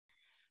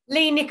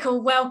Lee,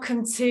 Nicol,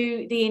 welcome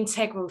to the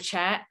Integral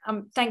Chat.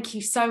 Thank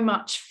you so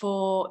much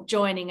for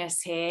joining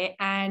us here.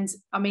 And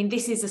I mean,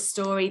 this is a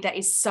story that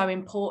is so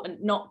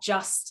important, not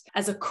just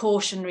as a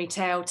cautionary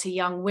tale to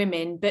young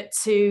women, but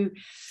to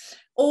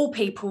all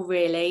people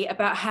really,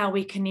 about how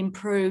we can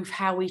improve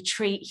how we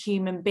treat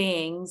human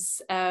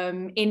beings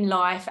in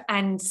life,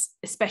 and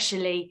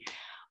especially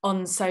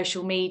on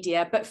social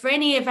media. But for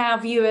any of our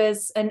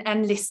viewers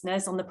and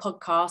listeners on the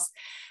podcast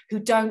who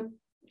don't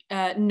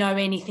know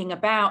anything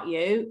about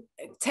you,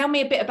 tell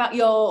me a bit about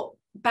your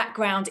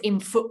background in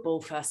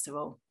football, first of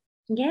all.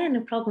 Yeah,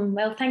 no problem.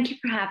 Well, thank you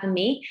for having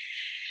me.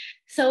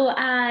 So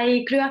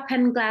I grew up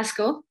in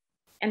Glasgow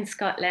in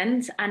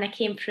Scotland, and I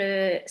came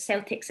through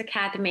Celtic's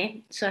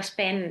academy. So I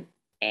spent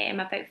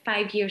about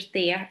 5 years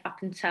there up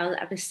until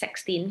I was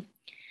 16.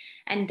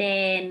 And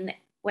then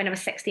when I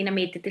was 16, I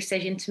made the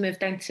decision to move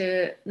down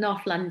to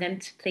North London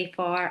to play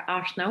for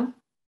Arsenal.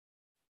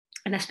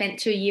 And I spent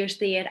 2 years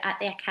there at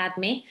the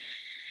academy.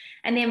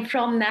 And then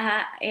from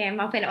that,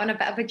 I went on a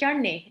bit of a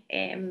journey.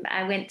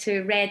 I went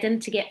to Reading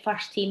to get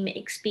first team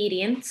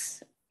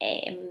experience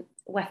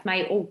with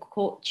my old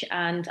coach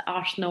and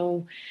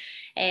Arsenal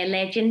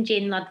legend,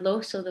 Jane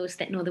Ludlow. So those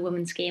that know the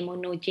women's game will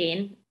know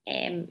Jane.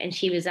 And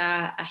she was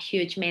a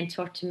huge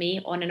mentor to me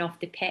on and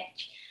off the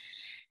pitch.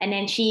 And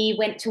then she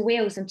went to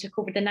Wales and took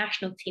over the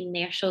national team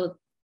there. So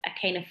I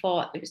kind of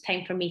thought it was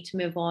time for me to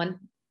move on.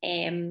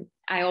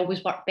 I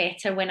always work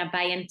better when I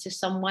buy into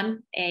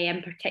someone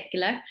in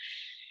particular.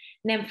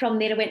 And then from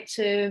there, I went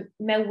to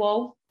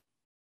Millwall.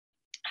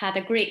 Had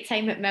a great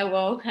time at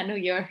Millwall. I know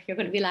you're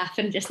going to be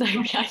laughing just now,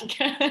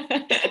 Bianca.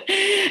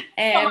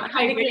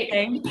 Had a great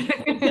game.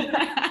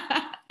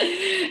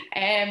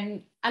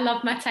 I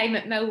loved my time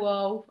at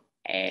Millwall.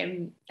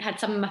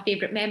 Had some of my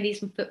favourite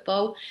memories in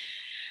football.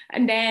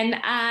 And then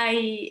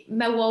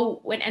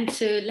Millwall went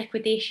into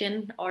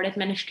liquidation or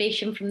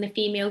administration from the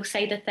female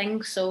side of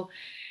things. So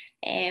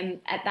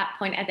at that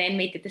point, I then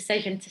made the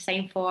decision to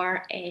sign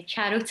for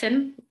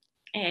Charlton.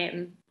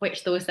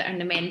 Which those that are in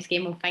the men's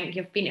game will think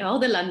you've been to all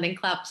the London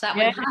clubs. That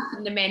wouldn't happen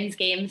in the men's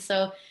game.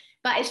 So,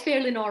 but it's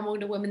fairly normal in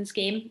the women's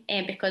game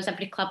because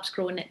every club's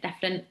growing at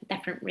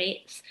different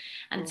rates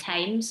and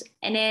times.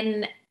 And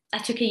then I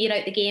took a year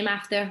out the game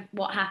after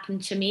what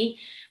happened to me,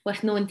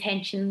 with no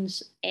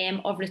intentions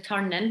of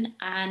returning.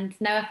 And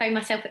now I find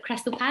myself at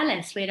Crystal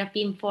Palace, where I've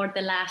been for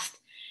the last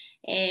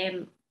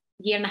year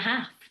and a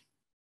half.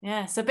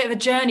 Yeah, so a bit of a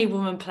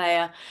journeywoman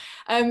player.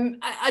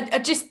 I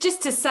just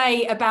to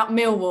say about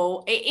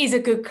Millwall, it is a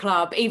good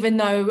club, even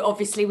though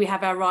obviously we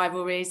have our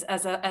rivalries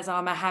as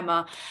I'm a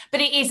Hammer,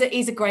 but it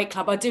is a great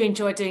club. I do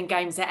enjoy doing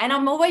games there, and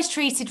I'm always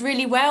treated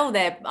really well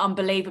there,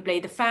 unbelievably.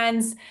 The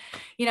fans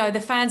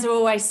are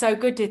always so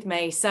good with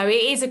me. So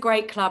it is a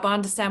great club. I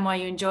understand why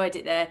you enjoyed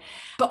it there.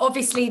 But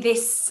obviously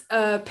this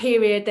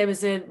period, there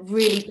was a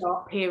really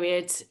dark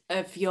period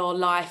of your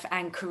life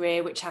and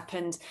career, which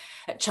happened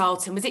at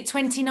Charlton. Was it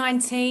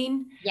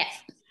 2019? Yes.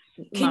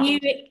 Can you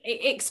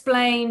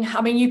explain,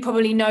 I mean, you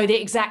probably know the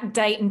exact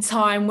date and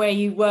time where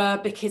you were,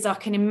 because I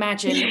can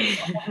imagine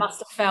what it must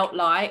have felt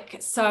like.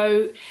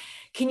 So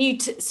can you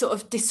sort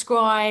of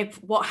describe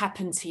what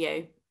happened to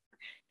you?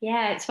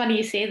 Yeah, it's funny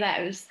you say that.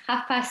 It was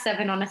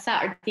 7:30 on a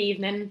Saturday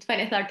evening,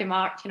 23rd of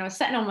March,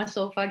 sitting on my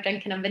sofa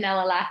drinking a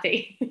vanilla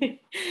latte.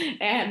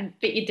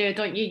 But you do,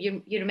 don't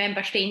you? You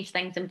remember strange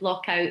things and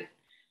block out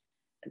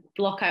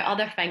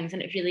other things,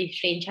 and it's really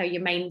strange how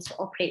your mind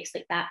operates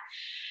like that.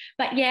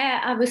 But yeah,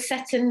 I was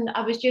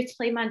due to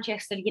play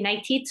Manchester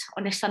United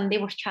on a Sunday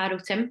with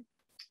Charlton,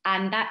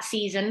 and that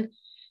season,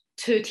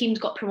 2 teams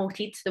got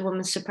promoted to the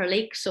Women's Super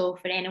League. So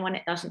for anyone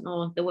that doesn't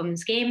know the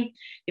women's game,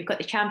 you've got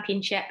the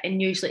Championship, and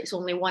usually it's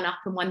only one up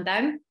and one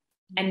down.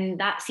 And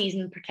that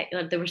season in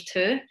particular, there was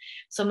 2.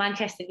 So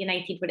Manchester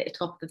United were at the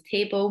top of the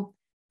table,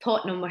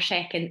 Tottenham were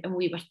second, and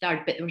we were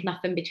third, but there was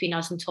nothing between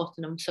us and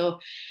Tottenham. So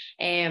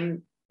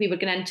we were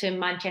going into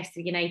Manchester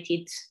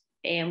United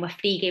with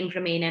 3 games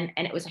remaining,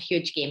 and it was a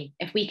huge game.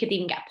 If we could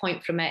even get a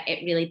point from it,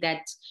 it really did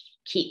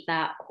keep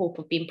that hope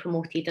of being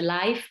promoted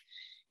alive.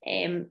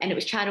 And it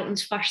was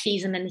Charlton's first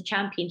season in the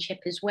Championship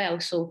as well,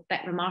 so a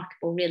bit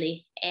remarkable,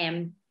 really.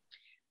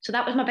 So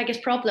that was my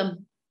biggest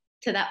problem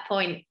to that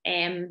point.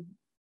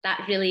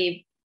 That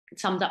really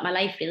summed up my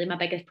life, really. My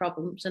biggest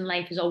problems in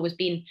life has always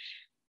been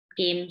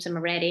games. I'm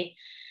ready.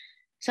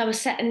 So I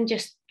was sitting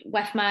just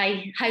with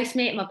my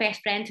housemate, my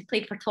best friend, who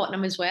played for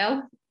Tottenham as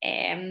well.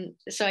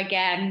 So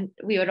again,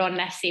 we were on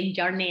this same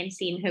journey and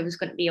seeing who was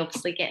going to be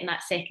obviously getting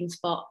that second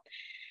spot.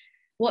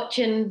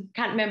 Watching,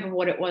 can't remember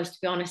what it was, to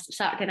be honest,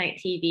 Saturday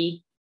night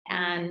TV.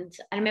 And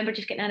I remember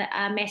just getting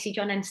a message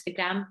on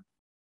Instagram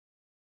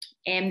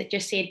that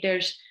just said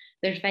there's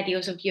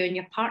videos of you and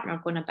your partner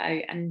going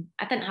about. And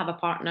I didn't have a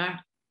partner.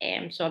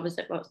 So I was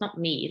like, well, it's not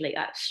me, like,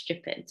 that's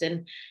stupid.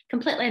 And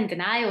completely in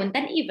denial, and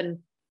didn't even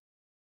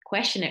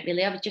question it,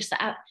 really. I was just,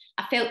 I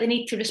felt the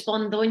need to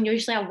respond though, and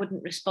usually I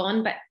wouldn't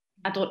respond, but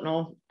I don't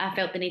know. I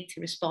felt the need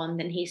to respond.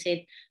 And he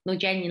said, no,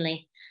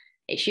 genuinely,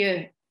 it's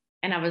you.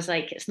 And I was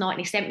like, it's not. And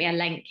he sent me a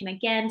link. And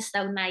again,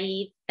 still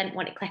naive, didn't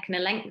want to click on the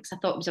link because I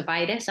thought it was a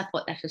virus. I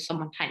thought this was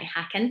someone trying to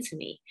hack into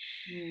me.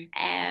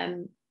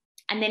 And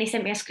then he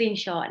sent me a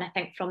screenshot. And I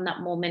think from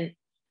that moment,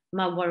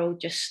 my world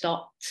just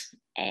stopped.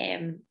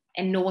 And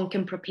no one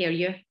can prepare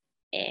you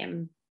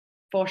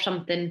for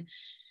something.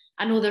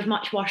 I know there's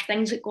much worse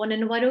things that go on in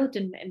the world.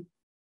 And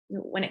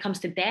when it comes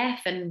to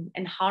death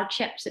and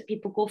hardships that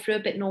people go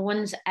through, but no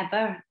one's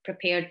ever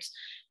prepared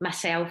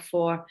myself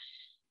for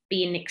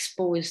being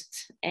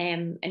exposed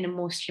in the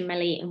most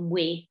humiliating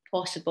way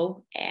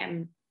possible.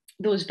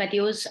 Those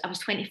videos, I was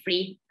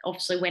 23,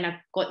 obviously, when I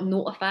got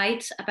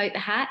notified about the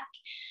hack,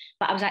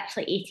 but I was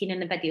actually 18 in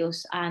the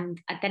videos, and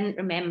I didn't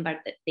remember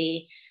that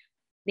they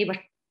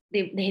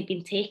had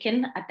been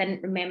taken. I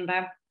didn't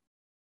remember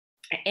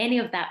any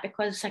of that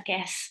because I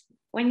guess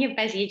when you're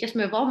busy, you just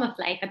move on with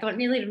life. I don't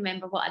really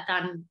remember what I'd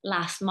done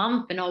last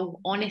month, in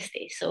all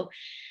honesty. So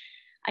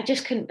I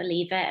just couldn't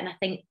believe it. And I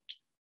think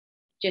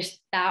just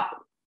that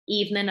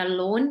evening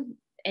alone,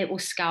 it will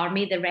scar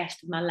me the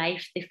rest of my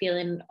life. The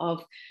feeling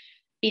of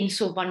being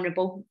so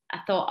vulnerable.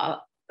 I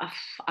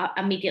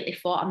immediately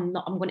thought I'm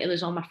going to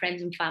lose all my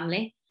friends and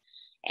family.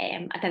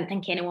 I didn't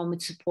think anyone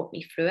would support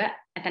me through it.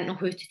 I didn't know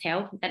who to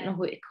tell. I didn't know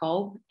who to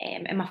call.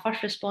 And my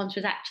first response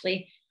was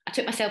actually, I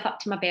took myself up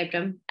to my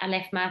bedroom. I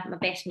left my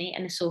best mate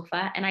on the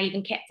sofa, and I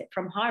even kept it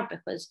from her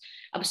because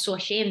I was so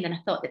ashamed, and I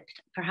thought that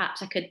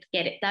perhaps I could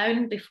get it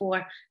down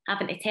before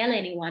having to tell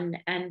anyone.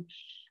 And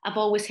I've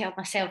always held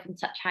myself in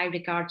such high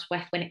regards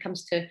when it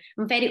comes to,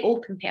 I'm a very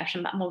open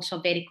person, but I'm also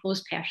a very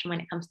closed person when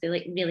it comes to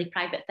like really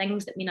private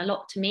things that mean a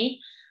lot to me.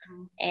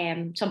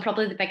 So I'm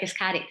probably the biggest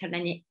character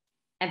in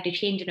every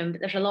changing room,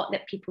 but there's a lot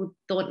that people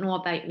don't know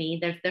about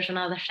me. There's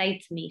another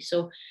side to me.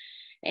 So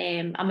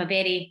I'm a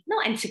very,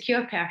 not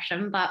insecure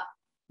person, but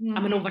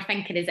I'm an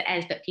overthinker as it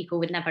is, but people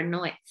would never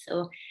know it.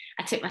 So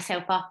I took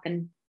myself up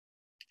and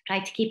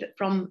tried to keep it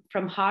from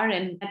her,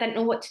 and I didn't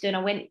know what to do.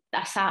 And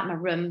I sat in my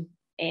room.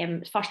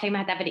 First time I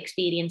had ever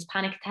experienced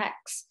panic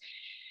attacks.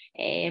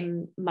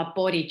 My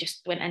body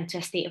just went into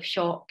a state of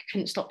shock,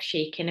 couldn't stop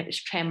shaking, it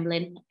was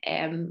trembling.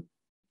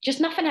 Just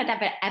nothing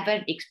I'd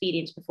ever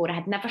experienced before. I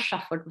had never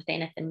suffered with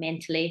anything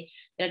mentally.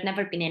 There had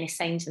never been any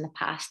signs in the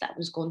past that I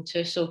was going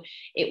to. So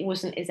it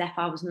wasn't as if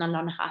I was in an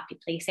unhappy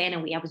place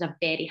anyway. I was a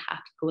very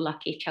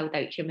happy-go-lucky,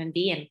 chilled-out human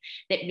being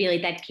that really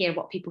did care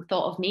what people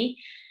thought of me.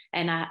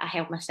 And I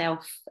held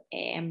myself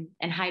in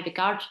high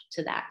regard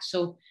to that.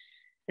 So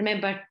I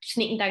remember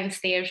sneaking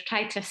downstairs,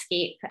 tried to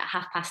escape at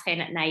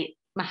 10:30 at night,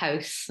 my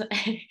house.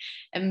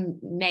 And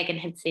Megan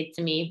had said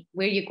to me,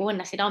 "Where are you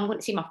going?" I said, "Oh, I'm going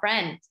to see my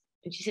friend."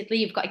 And she said,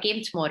 "Leah, you've got a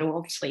game tomorrow,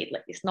 obviously,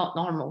 like it's not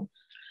normal."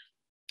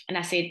 And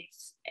I said,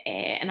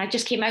 and I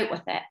just came out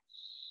with it.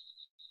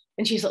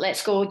 And she was like,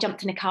 "Let's go,"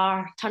 jumped in the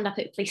car, turned up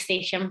at the police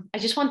station. I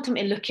just want them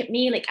to look at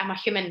me like I'm a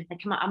human, like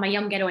I'm a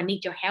young girl, I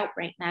need your help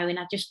right now. And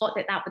I just thought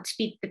that would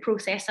speed the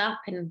process up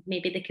and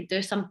maybe they could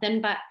do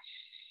something. But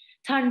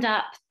turned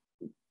up,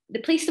 the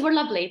police, they were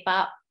lovely,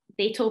 but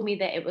they told me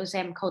that it was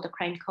called a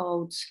crime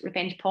called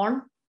revenge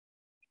porn.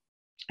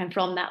 And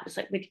from that, was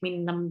like, "What do you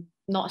mean I'm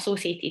not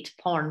associated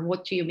to porn?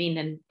 What do you mean?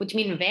 And what do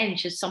you mean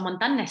revenge? Has someone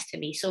done this to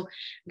me?" So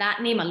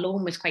that name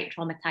alone was quite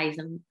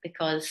traumatizing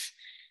because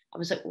I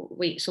was like,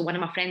 wait, so one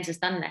of my friends has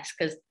done this?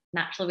 Because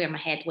naturally where my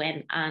head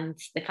went, and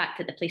the fact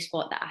that the police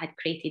thought that I had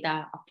created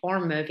a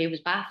porn movie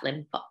was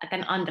baffling, but I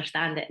didn't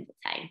understand it at the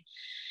time.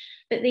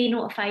 But they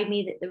notified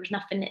me that there was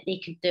nothing that they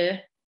could do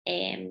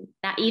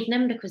that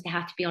evening because they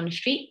had to be on the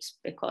streets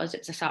because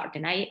it's a Saturday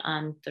night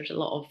and there's a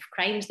lot of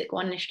crimes that go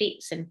on the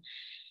streets. And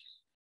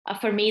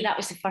for me, that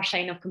was the first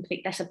sign of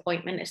complete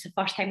disappointment. It's the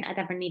first time that I'd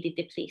ever needed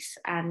the police,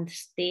 and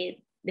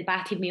they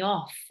batted me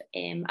off.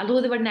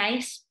 Although they were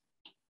nice,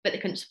 but they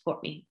couldn't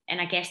support me.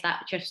 And I guess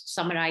that just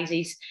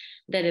summarises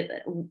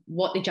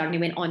what the journey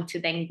went on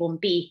to then go and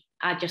be.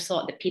 I just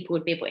thought that people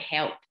would be able to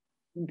help.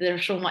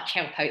 There's so much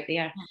help out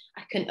there.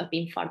 I couldn't have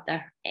been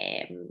further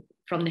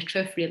from the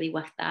truth, really,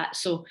 with that.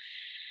 So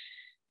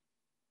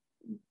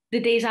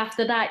the days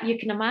after that, you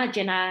can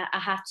imagine, I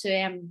had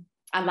to,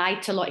 I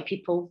lied to a lot of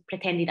people,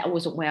 pretending that I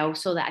wasn't well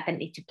so that I didn't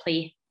need to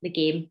play the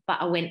game.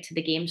 But I went to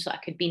the game so I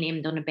could be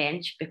named on a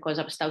bench because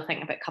I was still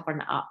thinking about covering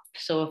it up.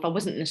 So if I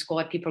wasn't in the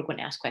squad, people were going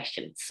to ask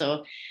questions.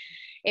 So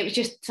it was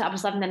just, I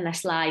was living in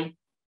this lie,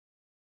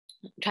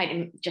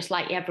 trying to just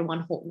lie to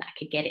everyone, hoping that I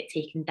could get it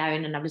taken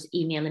down. And I was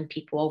emailing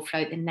people all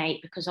throughout the night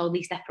because all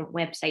these different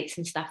websites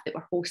and stuff that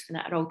were hosting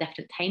it are all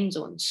different time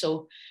zones.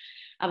 So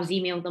I was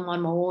emailing them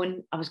on my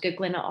own. I was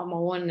Googling it on my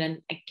own.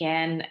 And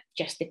again,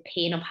 just the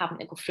pain of having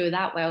to go through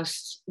that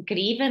whilst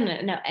grieving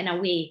in a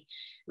way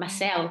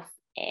myself.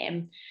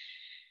 And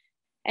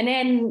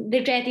then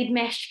the dreaded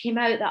message came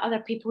out that other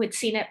people had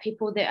seen it,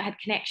 people that had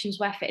connections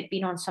with it had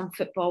been on some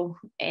football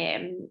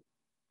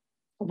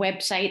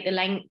website, the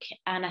link.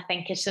 And I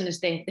think as soon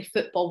as the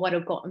football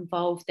world got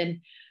involved,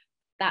 and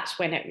that's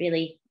when it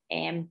really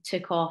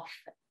took off.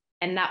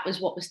 And that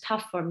was what was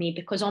tough for me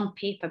because on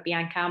paper,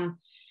 Bianca,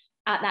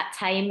 at that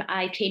time,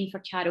 I trained for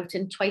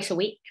Charlton twice a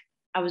week.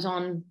 I was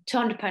on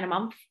 £200 a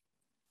month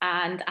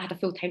and I had a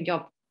full-time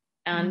job.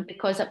 And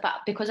because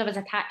I was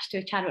attached to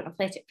a charity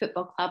athletic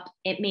football club,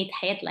 it made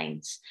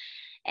headlines.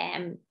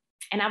 And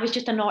I was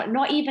just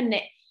not even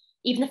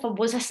if I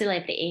was a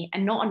celebrity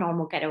and not a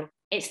normal girl,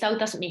 it still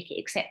doesn't make it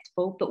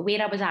acceptable. But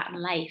where I was at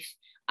in life,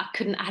 I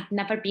had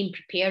never been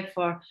prepared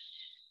for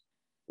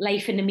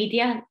life in the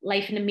media,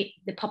 life in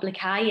the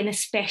public eye, and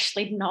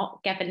especially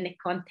not given the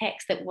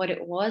context that what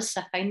it was.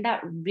 So I found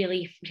that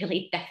really,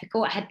 really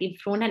difficult. I had been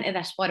thrown into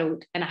this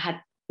world and I had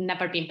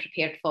never been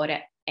prepared for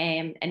it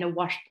in the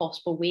worst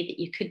possible way that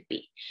you could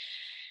be.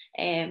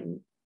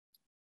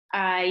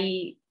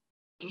 I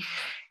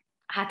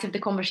had to have the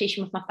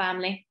conversation with my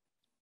family.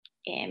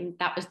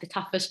 That was the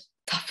toughest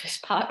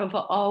part of it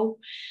all.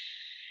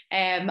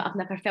 I've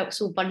never felt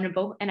so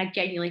vulnerable, and I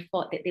genuinely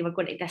thought that they were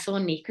going to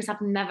disown me because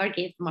I've never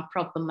gave them a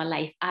problem in my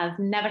life. I've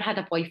never had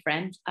a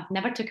boyfriend. I've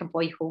never took a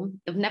boy home.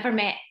 I've never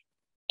met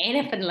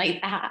anything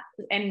like that.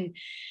 And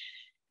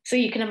so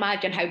you can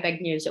imagine how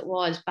big news it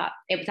was, but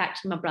it was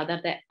actually my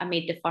brother that I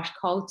made the first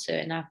call to.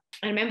 And I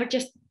remember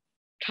just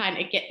trying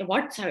to get the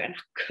words out, and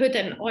I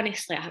couldn't,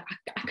 honestly,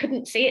 I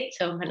couldn't say it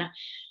to him. And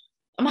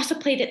I must have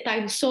played it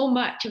down so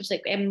much. It was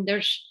like,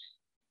 there's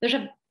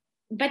a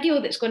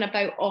video that's going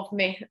about of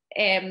me.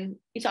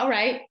 He's all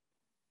right.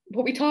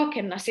 What are we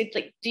talking? I said,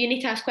 like, do you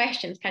need to ask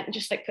questions? Can't you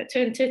just like put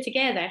two and two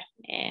together?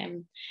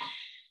 And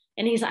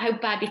he's like, how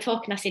bad are you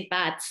talking? I said,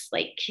 bad.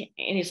 Like,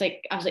 and he's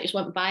like, I was like, just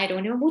went viral.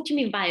 And he went, what do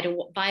you mean viral?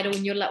 What, viral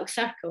in your little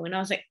circle? And I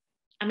was like,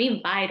 I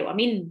mean viral. I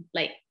mean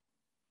like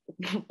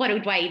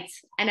worldwide.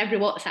 And every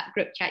WhatsApp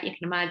group chat you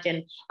can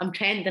imagine, I'm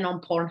trending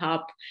on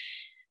Pornhub.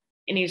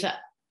 And he was like,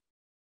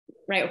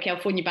 right, okay, I'll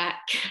phone you back.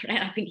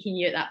 Right, I think he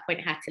knew at that point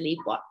I had to leave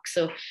work.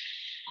 So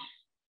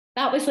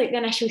that was like the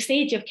initial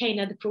stage of kind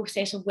of the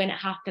process of when it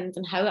happened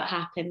and how it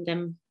happened.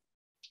 And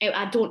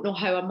I don't know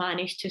how I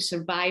managed to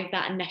survive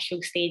that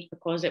initial stage,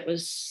 because it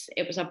was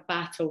a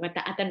battle.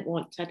 I didn't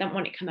want to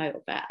come out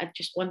of it. I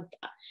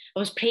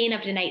was praying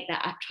every night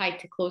that I tried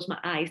to close my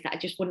eyes, that I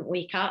just wouldn't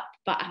wake up,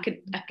 but I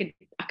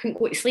couldn't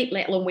go to sleep,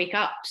 let alone wake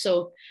up.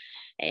 So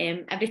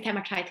every time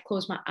I tried to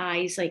close my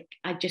eyes, like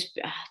I just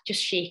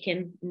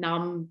shaking,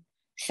 numb,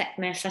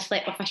 sickness. I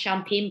slept with a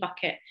champagne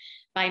bucket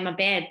by my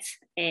bed.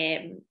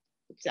 I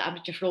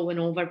was just rolling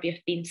over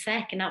being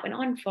sick, and that went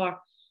on for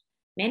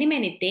many,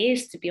 many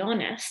days, to be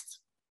honest.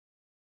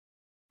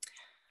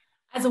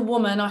 As a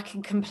woman, I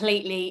can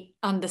completely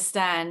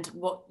understand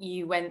what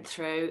you went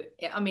through.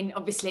 I mean,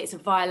 obviously it's a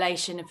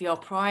violation of your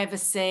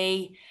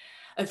privacy,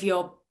 of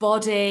your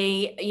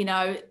body, you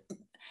know,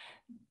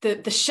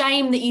 the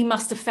shame that you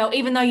must have felt,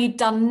 even though you'd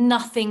done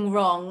nothing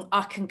wrong.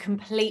 I can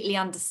completely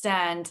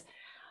understand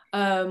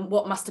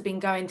what must have been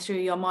going through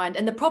your mind.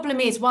 And the problem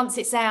is, once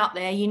it's out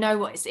there, you know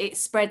what, it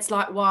spreads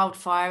like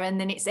wildfire, and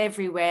then it's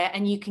everywhere,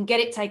 and you can get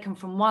it taken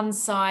from one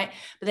site,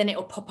 but then it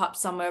will pop up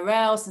somewhere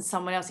else and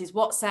someone else's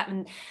WhatsApp,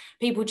 and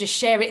people just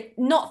share it,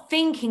 not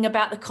thinking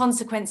about the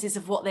consequences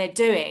of what they're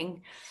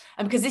doing.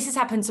 And because this has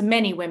happened to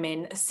many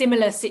women, a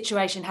similar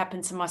situation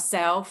happened to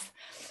myself,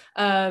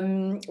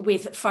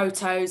 with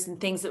photos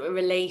and things that were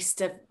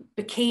released of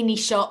bikini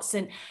shots,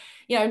 and,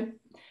 you know,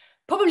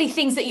 probably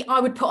things that I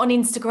would put on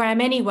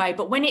Instagram anyway,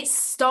 but when it's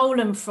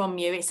stolen from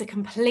you, it's a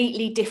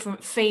completely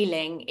different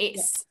feeling.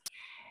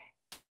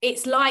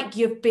 It's like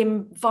you've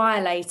been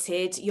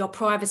violated, your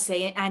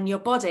privacy and your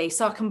body.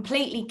 So I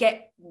completely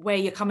get where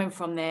you're coming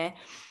from there.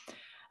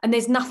 And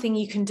there's nothing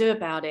you can do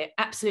about it.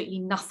 Absolutely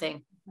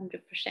nothing.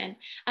 100%.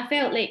 I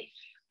felt like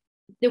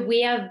the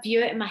way I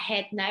view it in my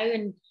head now,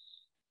 and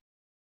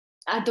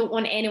I don't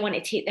want anyone to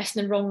take this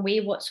in the wrong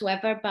way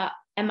whatsoever, but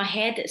in my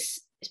head,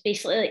 it's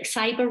basically like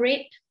cyber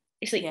rape.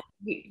 It's like,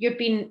 you're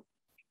being,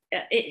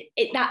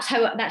 that's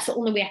the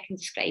only way I can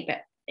describe it,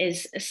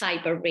 is a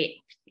cyber rape,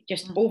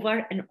 just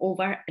over and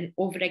over and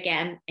over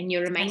again. And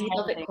you're reminded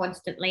of it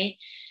constantly.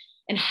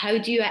 And how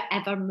do you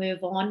ever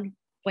move on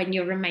when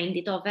you're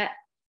reminded of it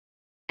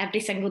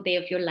every single day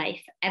of your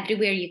life,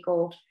 everywhere you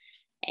go?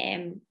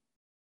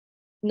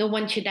 No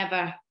one should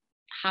ever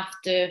have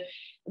to,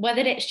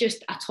 whether it's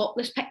just a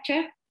topless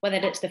picture, whether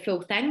it's the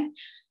full thing,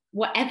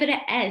 whatever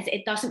it is,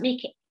 it doesn't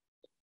make it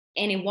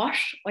any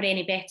worse or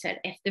any better.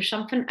 If there's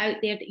something out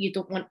there that you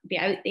don't want to be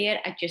out there,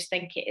 I just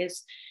think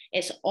it's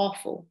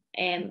awful.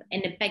 And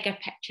the bigger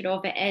picture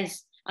of it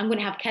is, I'm going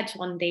to have kids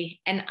one day,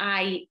 and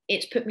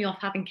it's put me off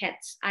having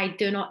kids. I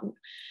do not,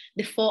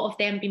 the thought of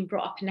them being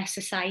brought up in a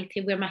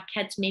society where my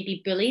kids may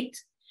be bullied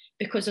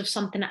because of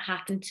something that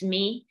happened to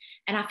me,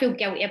 and I feel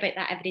guilty about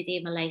that every day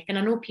of my life. And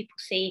I know people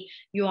say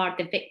you are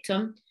the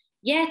victim.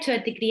 Yeah, to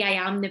a degree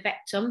I am the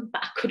victim,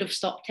 but I could have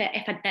stopped it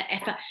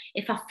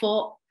if I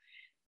thought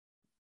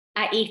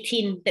at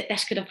 18 that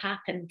this could have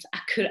happened.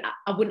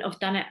 I wouldn't have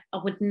done it. I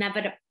would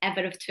never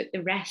ever have took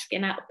the risk,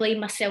 and I blame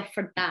myself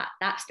for that.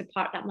 That's the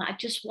part that I'm like, I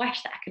just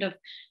wish that I could have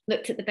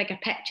looked at the bigger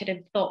picture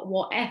and thought,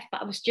 what if?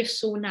 But I was just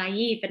so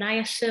naive, and I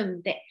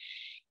assumed that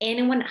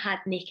anyone that had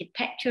naked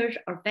pictures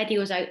or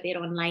videos out there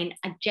online,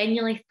 I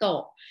genuinely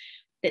thought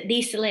that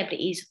these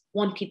celebrities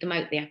wanted them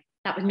out there.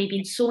 That was me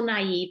being so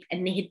naive,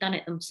 and they had done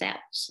it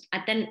themselves.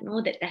 I didn't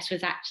know that this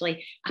was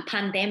actually a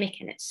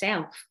pandemic in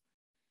itself.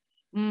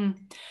 Mm.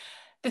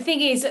 The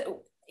thing is,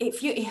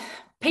 if you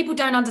people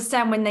don't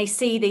understand when they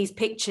see these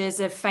pictures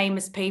of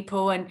famous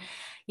people and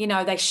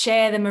they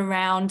share them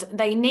around,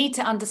 they need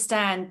to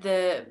understand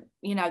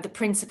the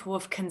principle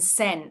of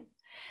consent.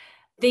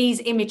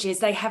 These images,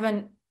 they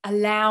haven't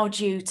allowed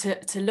you to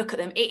look at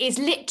them. It is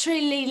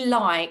literally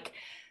like,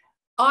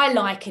 I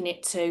liken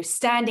it to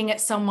standing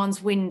at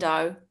someone's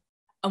window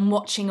and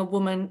watching a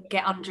woman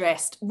get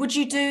undressed. Would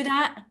you do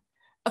that?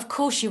 Of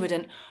course you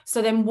wouldn't.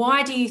 So then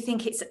why do you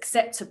think it's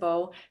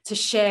acceptable to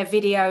share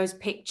videos,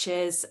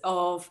 pictures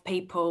of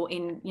people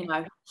in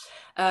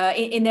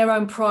their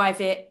own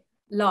private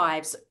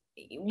lives?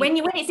 When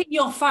it's in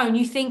your phone,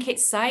 you think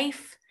it's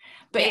safe,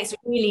 but it's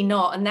really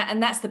not.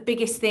 And that's the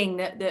biggest thing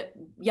that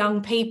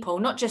young people,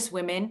 not just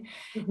women,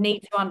 need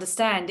to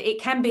understand.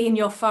 It can be in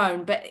your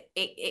phone, but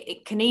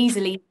it can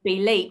easily be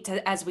leaked,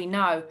 as we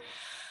know.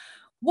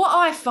 What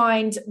I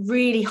find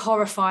really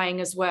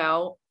horrifying as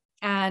well,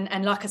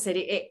 and like I said,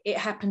 it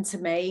happened to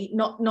me,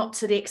 not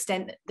to the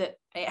extent that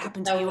it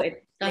happened to you.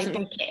 It doesn't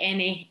make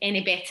it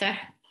any better.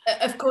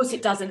 Of course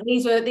it doesn't.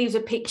 These were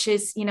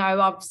pictures, I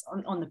was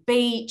on the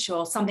beach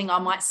or something. I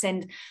might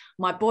send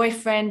my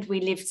boyfriend.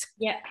 We lived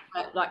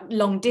like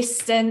long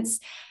distance,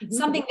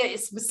 something that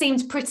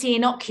seems pretty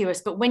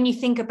innocuous. But when you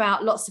think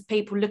about lots of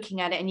people looking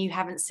at it and you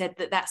haven't said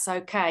that that's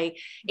okay,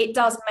 it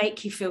does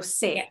make you feel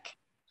sick.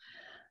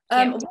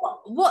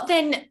 What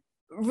then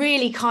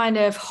really kind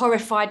of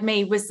horrified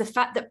me was the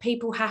fact that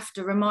people have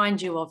to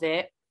remind you of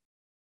it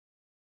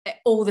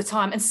all the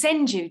time and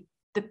send you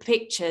the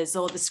pictures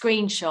or the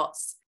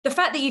screenshots. The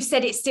fact that you've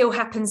said it still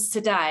happens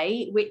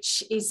today,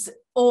 which is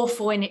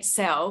awful in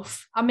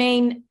itself. I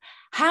mean,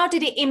 how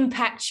did it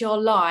impact your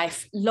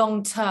life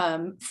long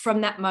term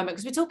from that moment?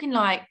 Because we're talking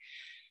like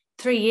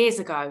 3 years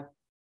ago.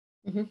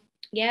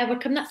 Yeah, we're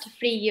coming up to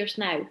 3 years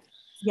now.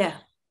 Yeah.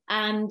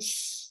 And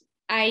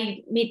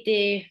I made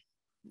the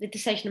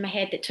decision in my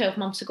head that 12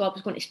 months ago I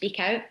was going to speak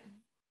out.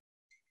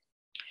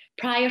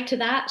 Prior to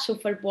that, so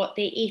for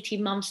the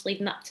 18 months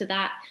leading up to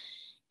that,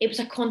 it was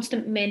a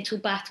constant mental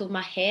battle in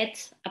my head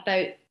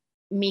about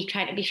me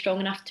trying to be strong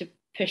enough to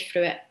push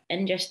through it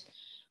and just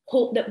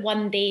hope that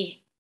one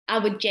day I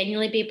would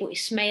genuinely be able to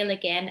smile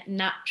again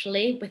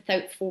naturally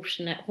without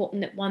forcing it,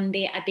 hoping that one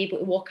day I'd be able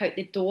to walk out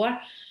the door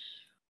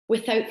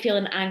without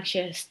feeling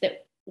anxious,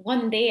 that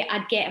one day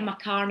I'd get in my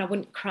car and I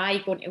wouldn't cry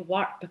going to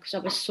work because I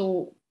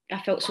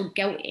felt so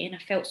guilty and I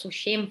felt so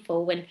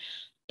shameful. When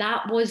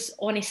that was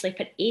honestly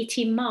for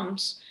 18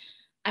 months,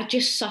 I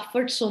just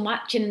suffered so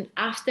much. And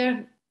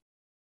after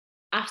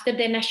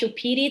the initial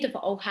period of it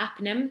all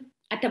happening,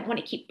 I didn't want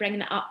to keep bringing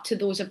it up to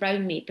those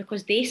around me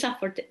because they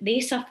suffered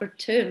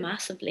too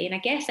massively. And I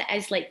guess it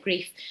is like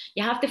grief.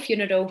 You have the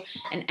funeral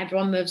and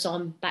everyone moves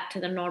on back to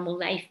their normal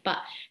life. But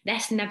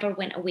this never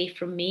went away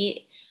from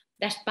me.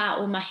 This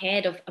battle in my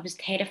head of I was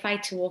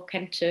terrified to walk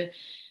into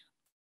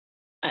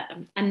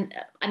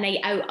a night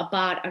out, a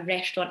bar, a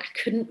restaurant. I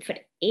couldn't for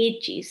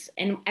ages.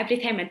 And every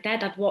time I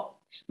did, I'd walk.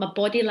 My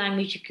body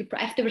language,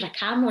 if there was a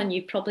camera on,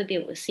 you'd probably be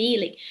able to see.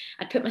 Like,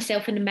 I'd put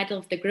myself in the middle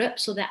of the group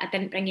so that I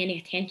didn't bring any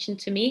attention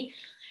to me.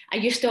 I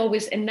used to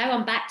always, and now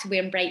I'm back to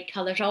wearing bright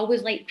colours. I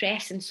always like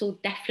dressing so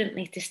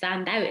differently to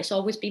stand out. It's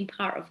always been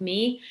part of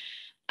me.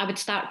 I would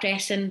start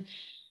dressing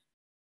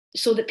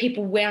so that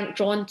people weren't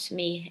drawn to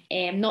me.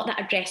 Not that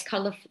I dress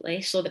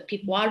colourfully so that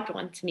people are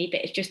drawn to me,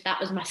 but it's just that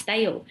was my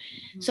style.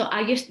 So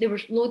there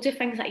was loads of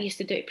things that I used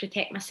to do to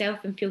protect myself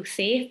and feel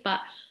safe, but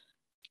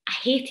I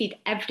hated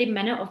every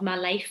minute of my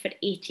life for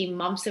 18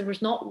 months. There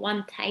was not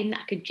one time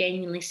that I could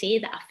genuinely say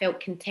that I felt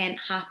content,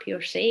 happy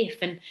or safe.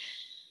 And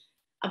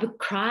I would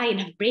cry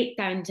and have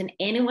breakdowns, and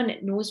anyone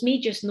that knows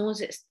me just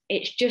knows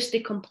it's just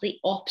the complete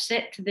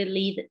opposite to the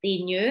Lee that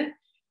they knew.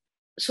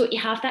 So you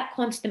have that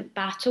constant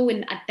battle,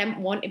 and I didn't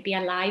want to be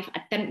alive.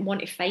 I didn't want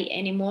to fight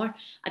anymore.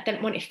 I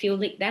didn't want to feel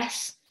like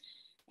this.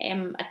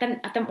 I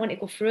didn't want to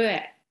go through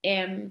it.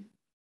 And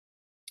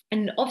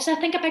obviously I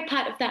think a big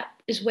part of that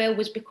as well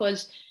was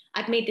because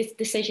I'd made this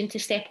decision to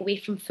step away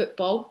from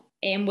football,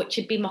 which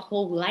had been my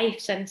whole life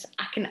since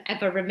I can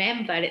ever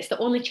remember. It's the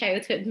only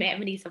childhood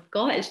memories I've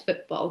got is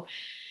football.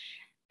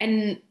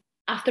 And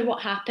after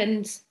what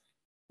happened,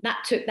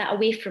 that took that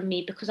away from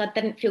me because I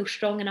didn't feel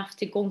strong enough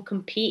to go and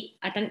compete.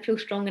 I didn't feel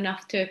strong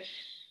enough to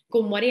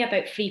go and worry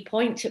about 3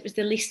 points. It was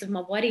the least of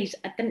my worries.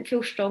 I didn't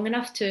feel strong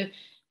enough to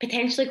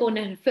potentially go on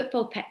a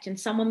football pitch and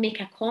someone make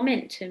a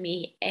comment to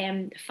me,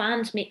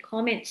 fans make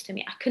comments to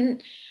me. I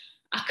couldn't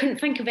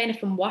think of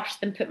anything worse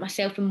than put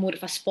myself in more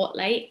of a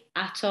spotlight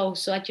at all.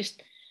 So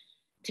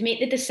to make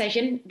the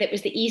decision that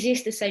was the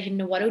easiest decision in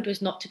the world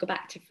was not to go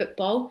back to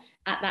football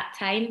at that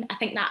time. I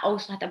think that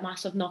also had a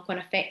massive knock-on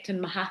effect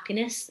on my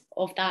happiness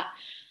of that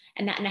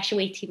in that initial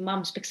 18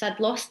 months because I'd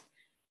lost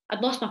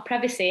my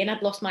privacy and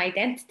I'd lost my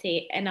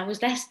identity, and I was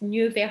this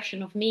new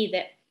version of me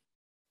that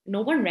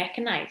no one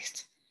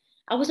recognised.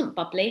 I wasn't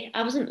bubbly,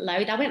 I wasn't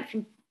loud. I went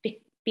from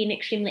being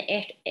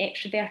extremely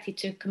extroverted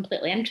to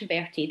completely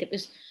introverted. It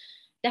was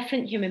a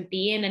different human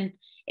being, and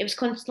it was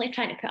constantly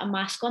trying to put a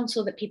mask on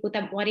so that people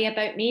didn't worry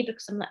about me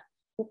because I'm like,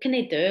 what can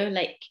I do?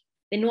 Like,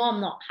 they know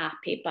I'm not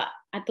happy, but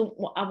I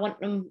want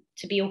them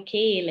to be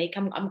okay. Like,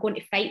 I'm going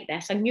to fight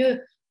this. I knew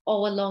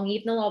all along,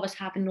 even though I was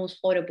having those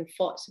horrible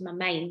thoughts in my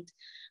mind,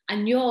 I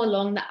knew all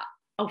along that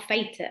I'll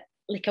fight it.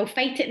 Like, I'll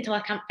fight it until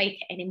I can't fight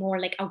it anymore.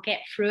 Like, I'll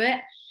get through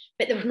it.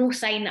 But there was no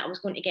sign that I was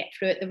going to get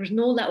through it. There was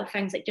no little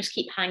things that just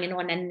keep hanging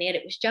on in there.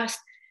 It was just,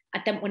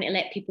 I didn't want to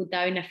let people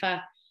down. If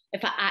I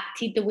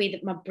acted the way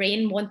that my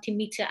brain wanted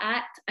me to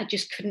act, I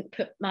just couldn't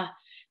put my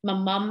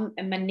mum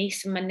and my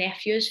niece and my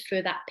nephews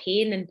through that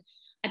pain. And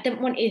I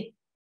didn't want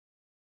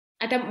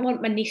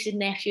my nieces and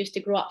nephews to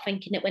grow up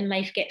thinking that when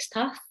life gets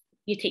tough,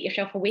 you take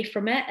yourself away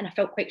from it. And I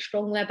felt quite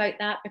strongly about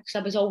that because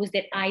I was always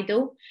their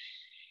idol.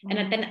 And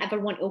I didn't ever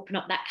want to open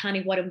up that can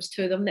of worms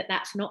to them, that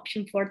that's an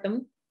option for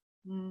them.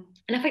 And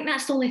I think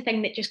that's the only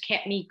thing that just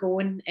kept me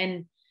going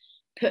and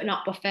putting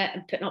up with it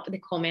and putting up with the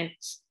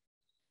comments,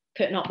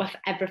 putting up with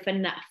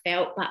everything that I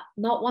felt. But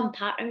not one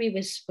part of me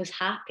was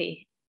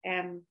happy.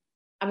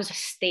 I was a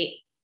state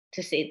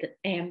to say that,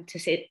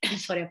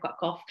 sorry, I've got a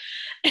cough.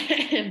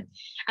 I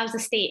was a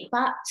state,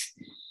 but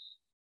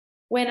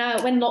when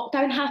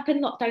lockdown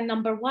happened, lockdown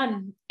number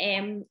 1,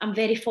 I'm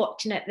very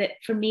fortunate that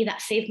for me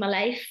that saved my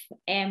life.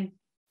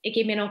 It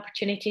gave me an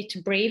opportunity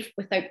to brave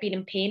without being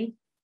in pain.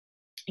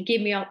 It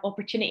gave me an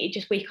opportunity to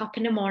just wake up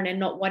in the morning,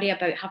 not worry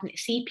about having to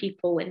see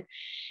people. And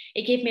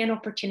it gave me an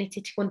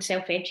opportunity to go and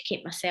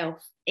self-educate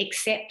myself,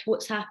 accept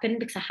what's happened,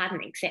 because I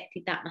hadn't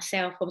accepted that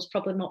myself. I was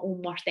probably my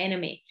own worst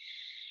enemy.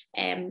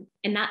 In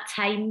that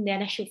time, the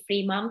initial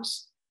 3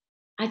 months,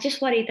 I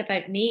just worried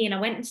about me, and I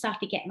went and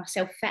started getting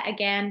myself fit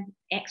again,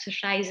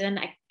 exercising.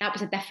 That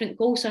was a different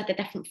goal, so I had a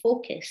different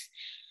focus.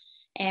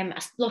 I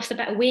lost a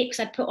bit of weight because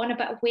I'd put on a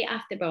bit of weight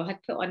after, well,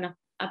 I'd put on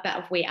a bit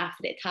of weight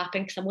after it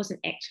happened because I wasn't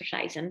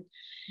exercising.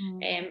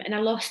 And I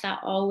lost that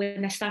all,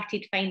 and I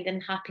started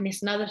finding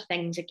happiness in other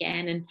things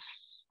again. And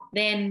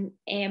then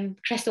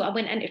I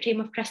went into train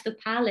with Crystal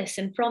Palace,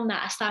 and from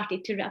that I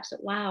started to realize,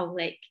 wow,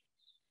 like,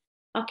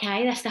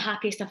 okay, that's the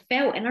happiest I've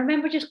felt. And I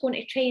remember just going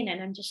to training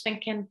and just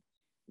thinking,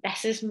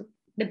 this is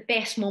the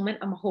best moment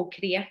of my whole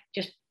career,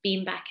 just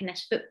being back in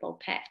this football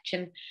pitch.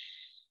 And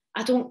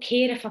I don't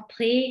care if I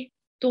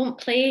don't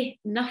play,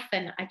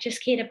 nothing. I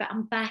just care about,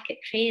 I'm back at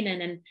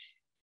training, and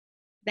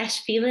this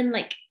feeling,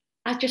 like,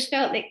 I just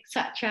felt like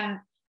such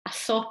a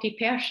soppy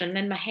person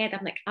in my head.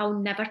 I'm like, I'll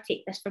never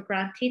take this for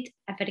granted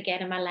ever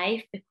again in my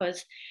life,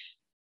 because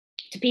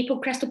to people,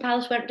 Crystal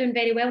Palace weren't doing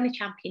very well in the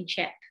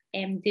Championship.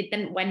 They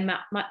didn't win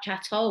much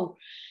at all.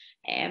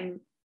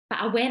 But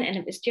I went, and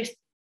it was just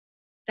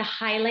the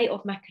highlight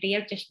of my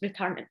career, just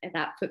returning to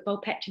that football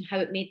pitch and how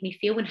it made me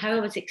feel and how I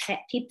was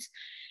accepted.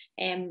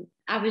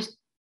 I was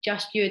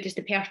just viewed as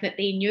the person that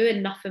they knew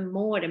and nothing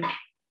more. And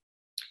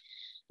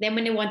then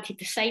when they wanted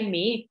to sign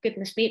me,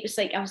 goodness me, it was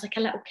like I was like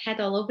a little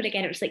kid all over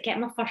again. It was like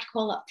getting my first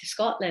call up to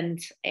Scotland.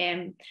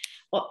 That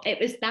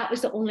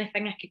was the only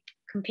thing I could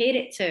compare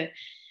it to.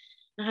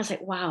 And I was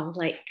like, wow,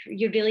 like,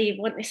 you really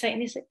want to sign?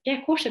 And he's like, yeah,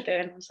 of course I do.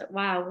 And I was like,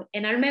 wow.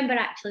 And I remember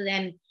actually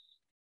then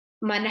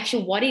my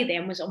initial worry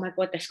then was, oh my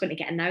God, this is going to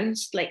get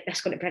announced, like, this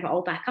is going to bring it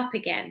all back up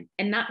again.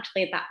 And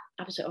naturally that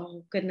I was like,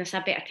 oh goodness, I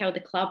better tell the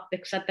club,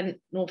 because I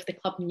didn't know if the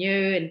club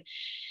knew.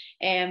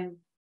 And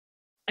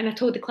I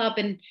told the club,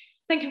 and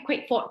I think I'm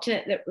quite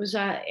fortunate that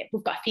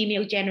we've got a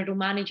female general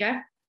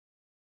manager.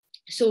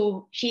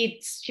 So she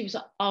was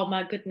like, oh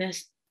my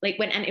goodness, like,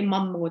 went into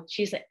mum mode.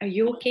 She's like, are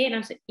you okay? And I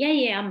was like,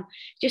 yeah, I'm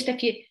just,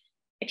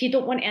 if you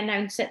don't want to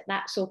announce it,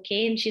 that's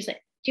okay. And she's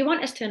like, do you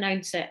want us to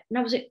announce it? And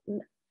I was like,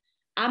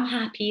 I'm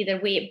happy either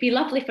way. It'd be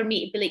lovely for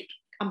me to be like,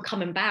 I'm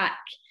coming back,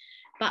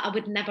 but I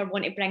would never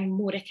want to bring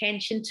more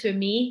attention to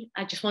me.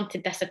 I just want to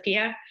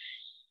disappear.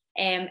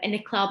 In the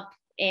club,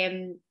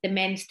 the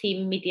men's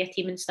team, media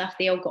team and stuff,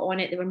 they all got on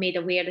it. They were made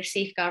aware. The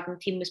safeguarding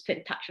team was put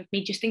in touch with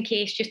me just in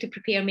case, just to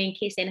prepare me in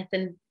case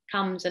anything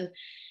comes. And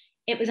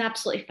it was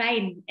absolutely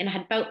fine. And I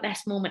had built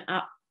this moment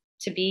up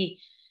to be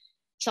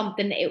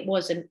something that it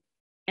wasn't.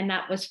 And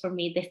that was for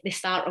me the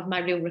start of my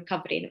real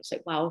recovery. And it was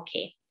like, wow,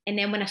 okay. And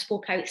then when I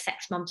spoke out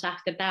 6 months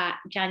after that,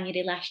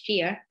 January last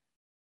year,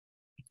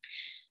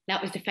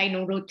 that was the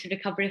final road to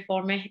recovery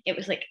for me. It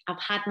was like, I've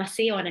had my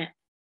say on it.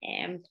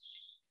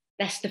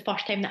 This is the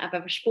first time that I've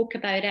ever spoke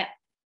about it.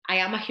 I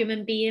am a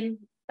human being,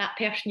 that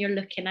person you're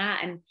looking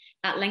at, and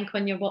that link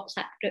on your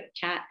WhatsApp group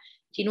chat.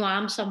 Do you know,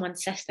 I'm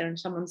someone's sister and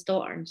someone's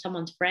daughter and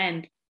someone's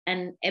friend.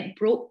 And it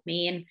broke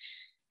me. And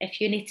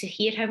if you need to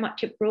hear how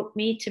much it broke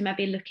me, to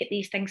maybe look at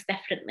these things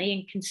differently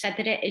and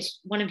consider it as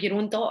one of your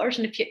own daughters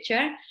in the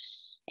future,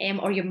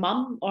 or your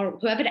mum, or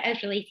whoever it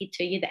is related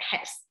to you that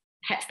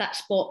hits that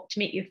spot to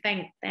make you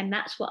think, then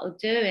that's what I'll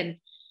do. And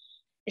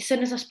as soon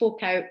as I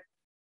spoke out,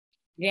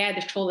 yeah,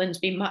 the trolling's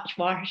been much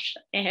worse.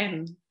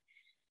 But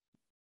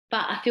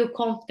I feel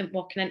confident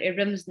walking into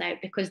rooms now,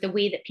 because the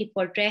way that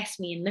people address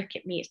me and look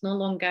at me, it's no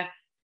longer,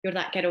 you're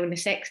that girl in the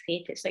sex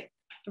tape. It's like,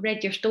 I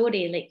read your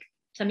story, like,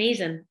 it's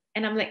amazing.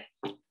 And I'm like,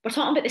 we're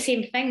talking about the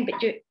same thing,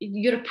 but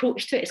your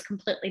approach to it is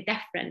completely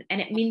different. And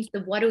it means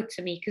the world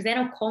to me, because then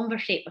I'll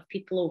conversate with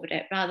people over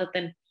it, rather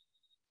than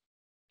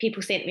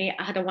people saying to me,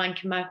 I had a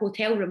wank in my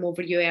hotel room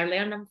over you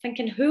earlier. And I'm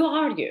thinking, who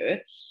are you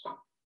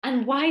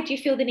And why do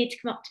you feel the need to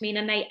come up to me in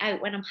a night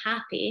out when I'm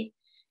happy?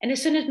 And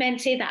as soon as men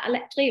say that, I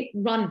literally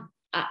run.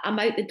 I'm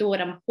out the door,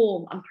 I'm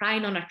home, I'm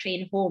crying on a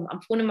train home, I'm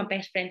phoning my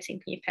best friend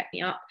saying, can you pick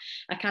me up?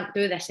 I can't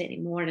do this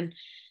anymore. And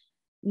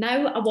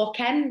now I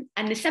walk in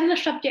and the similar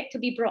subject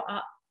will be brought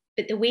up,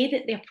 but the way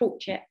that they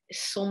approach it is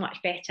so much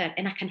better,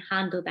 and I can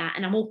handle that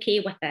and I'm okay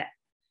with it.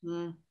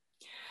 Mm.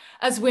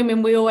 As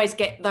women, we always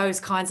get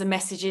those kinds of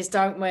messages,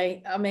 don't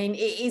we? I mean,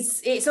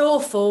 it's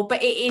awful,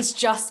 but it is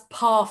just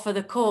par for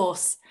the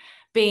course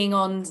being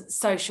on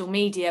social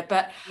media.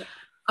 But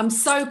I'm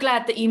so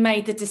glad that you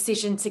made the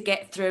decision to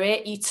get through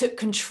it. You took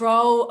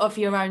control of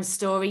your own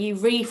story, you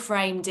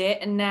reframed it,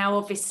 and now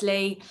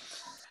obviously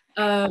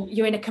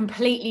you're in a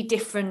completely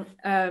different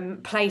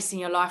place in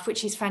your life,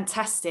 which is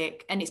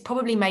fantastic. And it's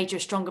probably made you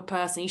a stronger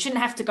person. You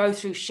shouldn't have to go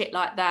through shit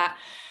like that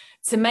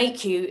to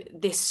make you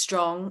this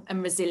strong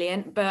and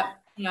resilient, but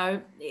you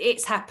know,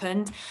 it's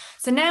happened.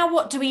 So now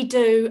what do we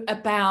do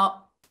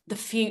about the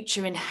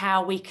future and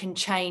how we can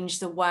change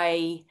the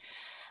way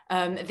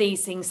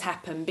these things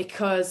happen?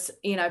 Because,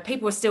 you know,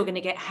 people are still going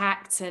to get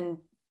hacked, and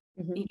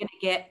you're going to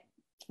get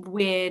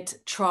weird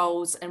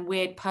trolls and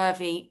weird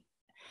pervy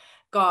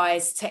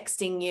guys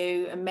texting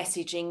you and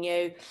messaging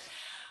you.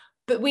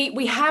 But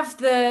we have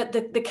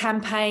the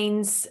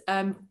campaigns,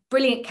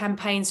 brilliant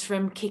campaigns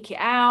from Kick It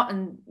Out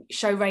and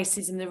Show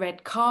Racism the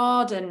Red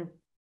Card, and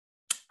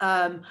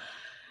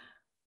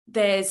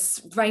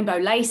there's Rainbow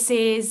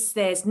Laces,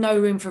 there's No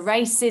Room for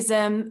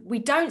Racism. We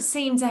don't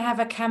seem to have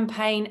a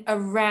campaign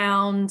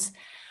around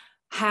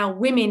how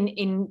women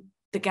in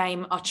the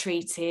game are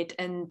treated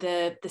and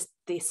the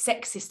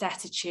sexist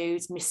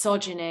attitudes,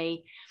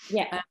 misogyny,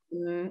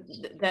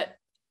 that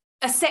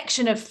a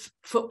section of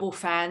football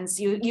fans,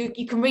 you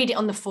can read it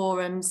on the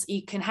forums,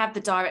 you can have the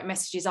direct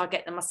messages. I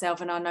get them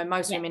myself, and I know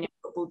most women in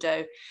football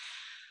do.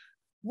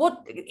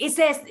 What is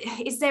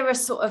there a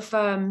sort of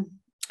a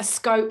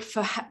scope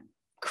for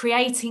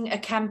creating a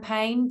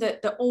campaign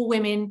that all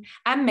women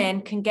and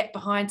men can get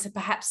behind to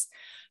perhaps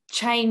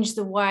change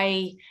the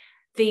way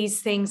these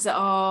things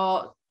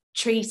are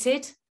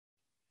treated?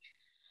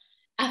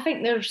 I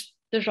think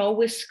there's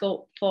always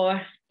scope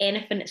for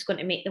anything that's going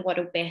to make the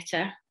world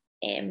better.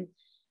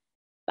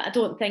 But I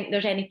don't think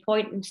there's any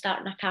point in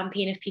starting a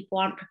campaign if people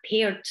aren't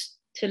prepared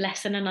to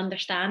listen and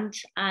understand,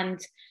 and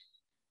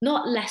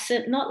not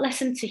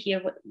listen to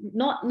hear what,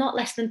 not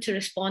listening to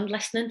respond,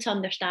 listening to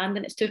understand,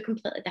 and it's two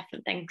completely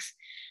different things.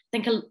 I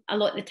think a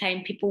lot of the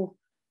time people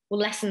will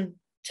listen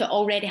to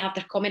already have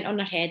their comment on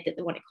their head that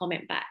they want to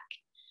comment back.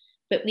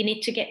 But we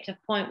need to get to a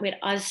point where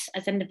us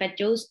as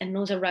individuals and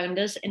those around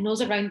us and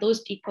those around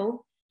those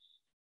people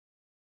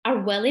are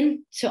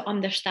willing to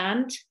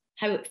understand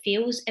how it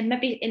feels, and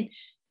maybe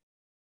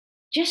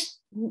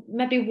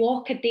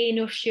walk a day in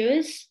our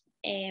shoes,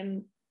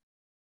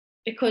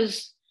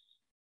 because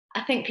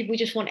I think people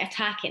just want to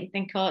attack it and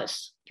think, oh,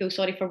 feel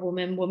sorry for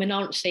women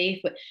aren't safe,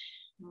 but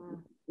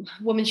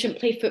women shouldn't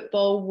play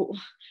football,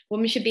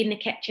 women should be in the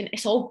kitchen.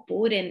 It's all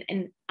boring,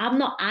 and I'm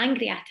not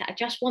angry at it. I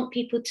just want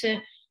people to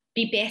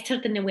be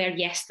better than they were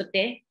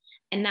yesterday,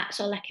 and that's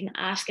all I can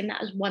ask. And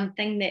that is one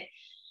thing that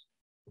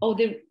all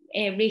the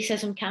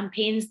racism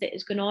campaigns that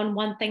is going on,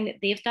 one thing that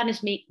they've done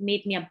is made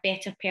me a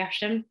better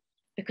person,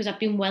 because I've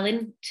been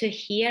willing to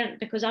hear,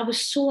 because I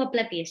was so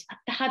oblivious. I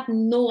had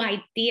no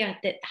idea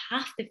that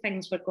half the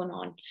things were going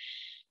on.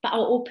 But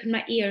I'll open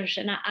my ears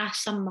and I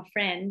asked some of my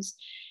friends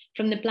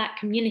from the Black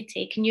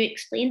community, can you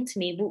explain to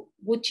me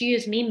what do you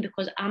mean?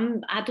 Because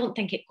I don't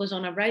think it goes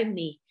on around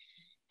me.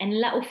 And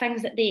little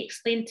things that they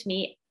explained to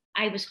me,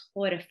 I was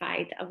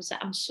horrified. I was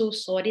like, I'm so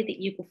sorry that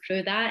you go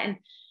through that. And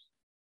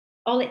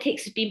all it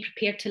takes is being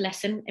prepared to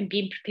listen and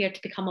being prepared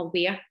to become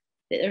aware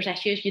that there's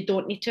issues. You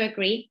don't need to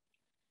agree,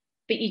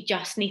 but you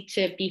just need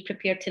to be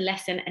prepared to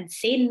listen and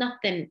say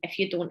nothing if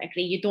you don't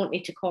agree. You don't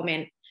need to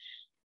comment.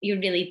 You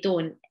really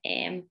don't.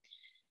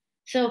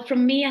 So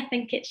from me, I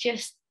think it's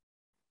just,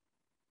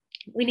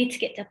 we need to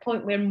get to a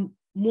point where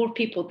more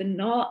people than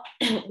not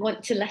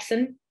want to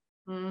listen.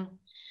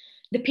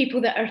 The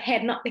people that are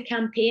heading up the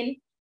campaign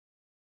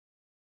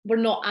were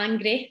not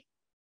angry.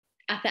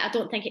 I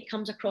don't think it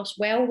comes across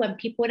well when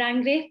people are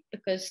angry,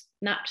 because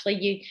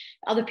naturally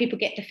other people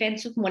get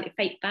defensive and want to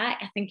fight back.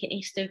 I think it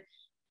needs to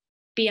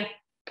be a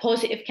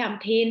positive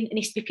campaign. It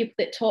needs to be people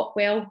that talk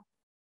well,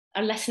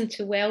 are listened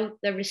to well,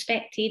 they're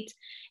respected,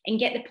 and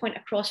get the point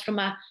across from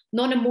a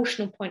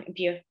non-emotional point of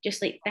view,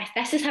 just like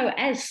this is how it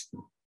is.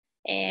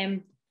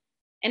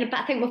 But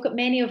I think we've got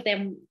many of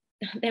them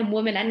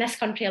women in this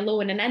country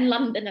alone and in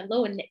London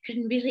alone that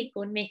can really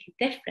go and make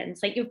a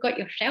difference. Like, you've got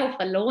yourself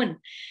alone.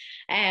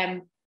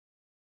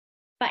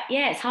 But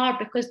yeah, it's hard,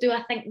 because do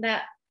I think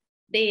that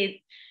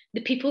the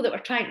people that we're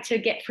trying to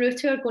get through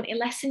to are going to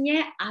listen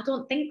yet? I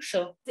don't think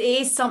so. It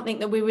is something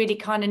that we really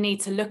kind of need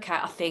to look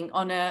at, I think,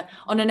 on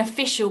an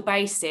official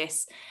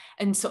basis,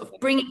 and sort of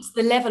bring it to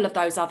the level of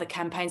those other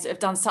campaigns that have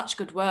done such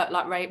good work,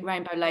 like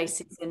Rainbow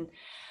Laces and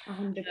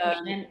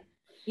 100%.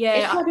 Yeah,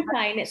 It's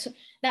horrifying.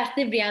 That's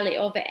the reality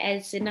of it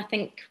is, and I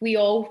think we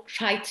all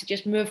try to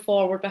just move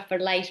forward with our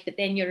lives, but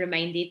then you're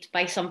reminded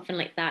by something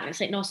like that, and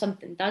it's like, no,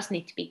 something does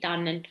need to be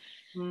done. And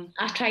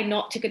I try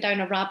not to go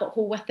down a rabbit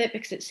hole with it,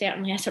 because it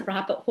certainly is a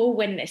rabbit hole.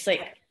 When it's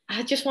like,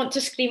 I just want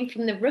to scream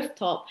from the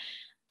rooftop,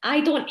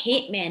 I don't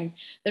hate men.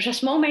 There's a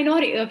small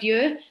minority of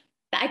you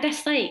that I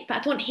dislike, but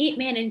I don't hate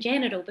men in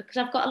general, because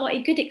I've got a lot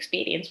of good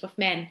experience with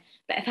men.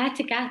 But if I had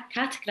to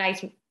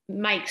categorize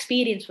my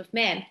experience with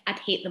men, I'd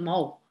hate them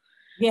all.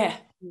 yeah.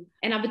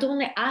 And I would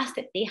only ask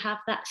that they have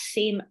that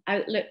same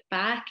outlook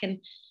back.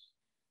 And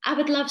I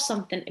would love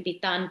something to be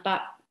done.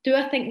 But do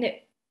I think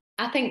that,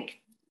 I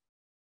think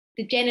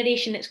the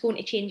generation that's going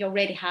to change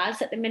already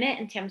has at the minute,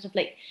 in terms of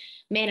like,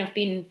 men have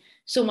been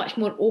so much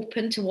more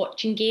open to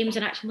watching games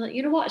and actually like,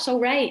 you know what, it's all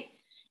right.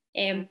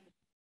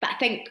 But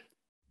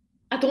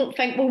I don't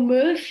think we'll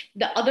move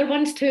the other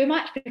ones too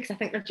much, because I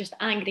think they're just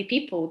angry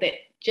people that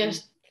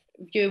just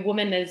view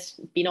women as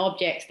being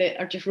objects that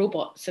are just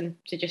robots, and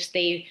to just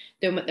stay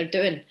doing what they're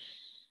doing.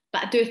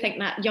 But I do think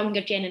that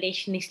younger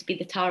generation needs to be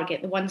the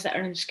target, the ones that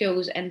are in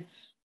schools, and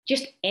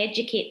just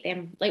educate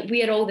them. Like,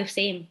 we are all the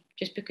same.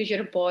 Just because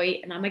you're a boy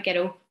and I'm a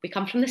girl, we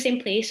come from the same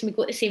place and we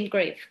go to the same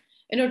grave.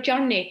 And our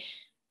journey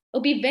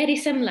will be very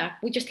similar.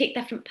 We just take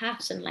different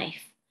paths in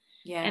life.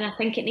 Yeah. And I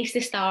think it needs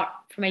to start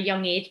from a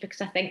young age,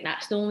 because I think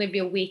that's the only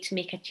real way to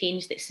make a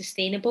change that's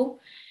sustainable.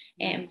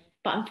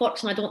 But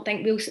unfortunately, I don't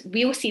think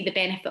we'll see the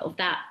benefit of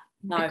that.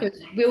 No.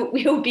 Because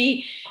we'll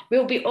be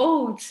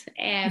old.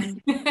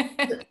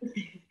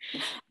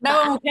 No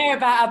one will care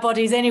about our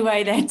bodies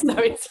anyway then, so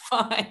it's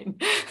fine.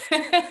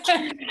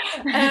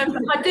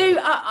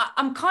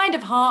 I'm kind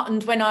of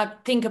heartened when I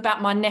think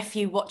about my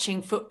nephew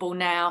watching football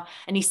now,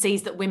 and he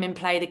sees that women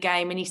play the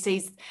game, and he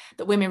sees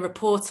that women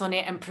report on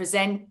it and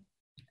present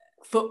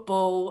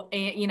football.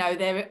 You know,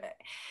 they're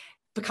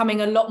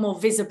becoming a lot more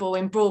visible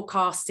in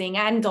broadcasting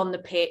and on the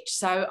pitch.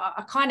 So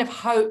I kind of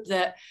hope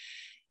that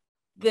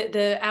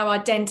our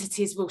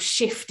identities will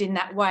shift in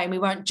that way, and we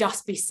won't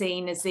just be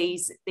seen as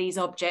these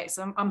objects.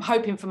 I'm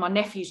hoping for my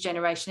nephew's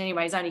generation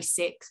anyway. He's only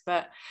 6,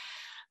 but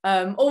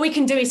all we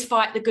can do is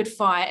fight the good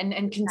fight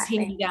and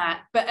continue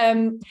that. But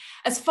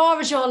as far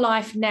as your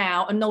life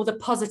now and all the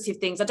positive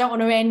things, I don't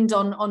want to end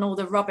on all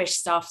the rubbish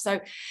stuff.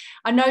 So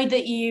I know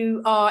that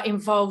you are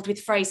involved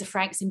with Fraser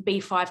Franks in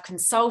B5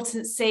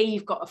 Consultancy.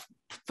 You've got a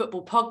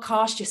football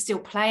podcast. You're still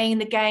playing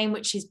the game,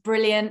 which is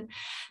brilliant.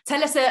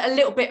 Tell us a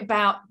little bit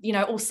about, you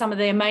know, all some of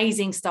the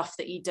amazing stuff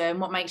that you do and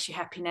what makes you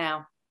happy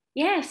now.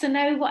 Yeah, so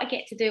now what I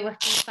get to do with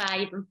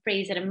B5 and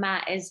Fraser and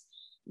Matt is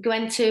go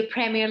into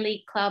Premier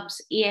League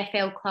clubs,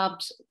 EFL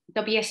clubs,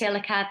 WSL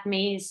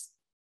academies,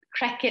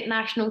 cricket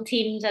national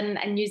teams and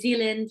New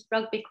Zealand,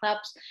 rugby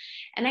clubs.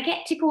 And I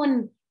get to go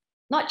and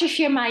not just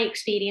share my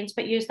experience,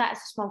 but use that as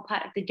a small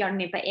part of the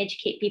journey, but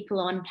educate people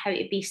on how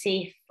to be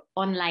safe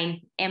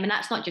online. And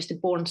that's not just the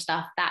boring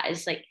stuff. That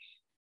is like,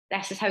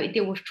 this is how to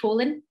deal with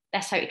trolling.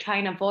 This is how to try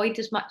and avoid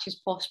as much as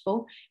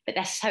possible. But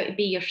this is how to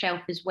be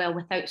yourself as well,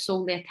 without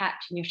solely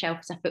attaching yourself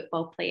as a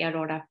football player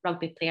or a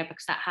rugby player,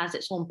 because that has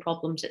its own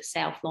problems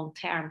itself long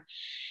term,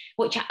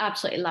 which I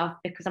absolutely love,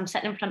 because I'm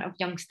sitting in front of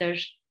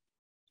youngsters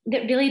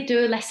that really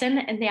do listen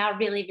and they are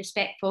really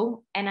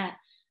respectful. And I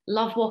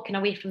love walking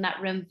away from that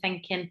room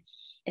thinking,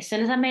 as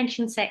soon as I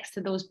mention sex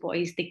to those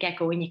boys, they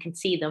giggle and you can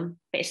see them.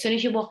 But as soon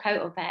as you walk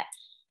out of it,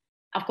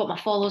 I've got my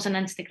follows on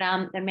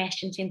Instagram, they're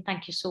messaging saying,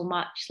 thank you so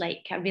much.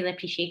 Like, I really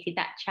appreciated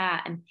that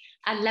chat. And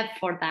I live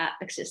for that,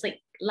 because it's like,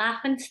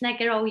 laugh and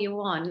snigger all you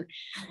want.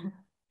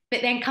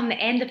 But then come the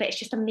end of it, it's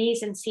just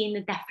amazing seeing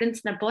the difference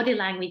in their body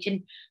language.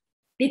 And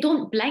they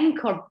don't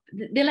blink, or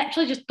they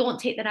literally just don't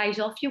take their eyes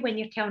off you when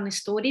you're telling the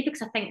story,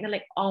 because I think they're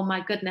like, oh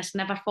my goodness,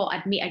 never thought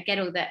I'd meet a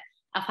girl that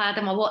I've had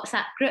in my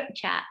WhatsApp group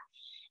chat.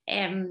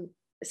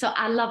 So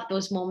I love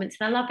those moments,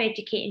 and I love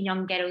educating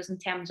young girls in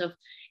terms of,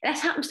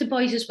 this happens to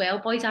boys as well.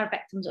 Boys are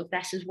victims of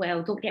this as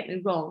well, don't get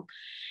me wrong.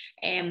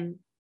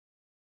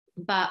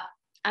 But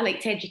I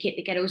like to educate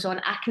the girls on,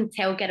 I can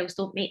tell girls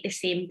don't make the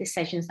same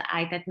decisions that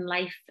I did in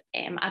life.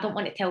 I don't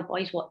want to tell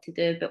boys what to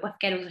do, but with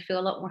girls I feel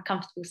a lot more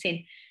comfortable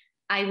saying,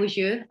 I was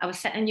you, I was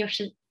sitting in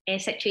your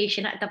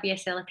situation at a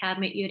WSL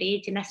academy at your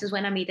age, and this is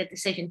when I made a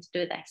decision to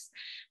do this.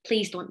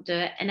 Please don't do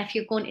it. And if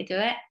you're going to do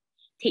it,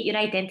 take your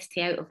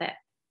identity out of it.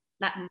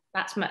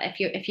 That's my,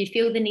 if you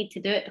feel the need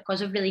to do it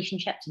because of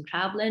relationships and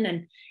traveling,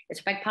 and it's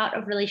a big part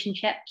of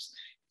relationships,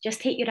 just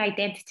take your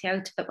identity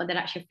out of it, whether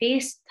that's your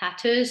face,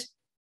 tattoos,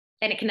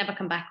 then it can never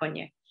come back on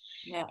you.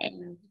 Yeah.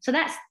 So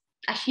that's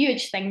a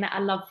huge thing that I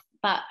love.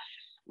 But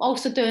I'm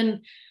also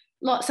doing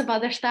lots of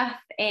other stuff,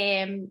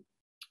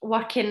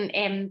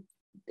 working,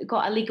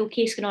 got a legal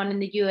case going on in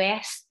the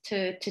US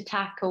to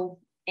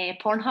tackle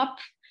Pornhub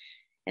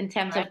in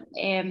terms of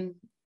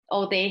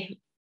all the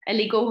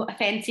illegal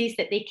offences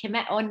that they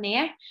commit on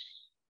there.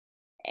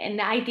 And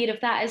the idea of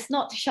that is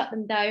not to shut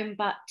them down,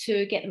 but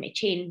to get them to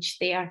change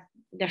their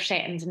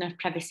settings and their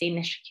privacy and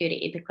their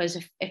security. Because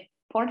if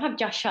Pornhub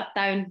just shut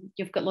down,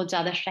 you've got loads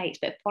of other sites,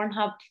 but if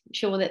Pornhub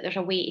show that there's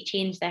a way to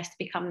change this to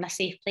become a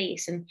safe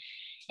place,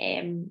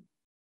 and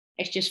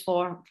it's just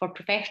for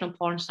professional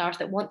porn stars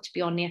that want to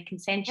be on there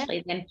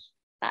consensually, then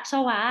that's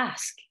all I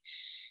ask.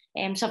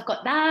 So I've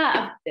got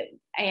that.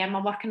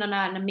 I'm working on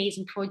an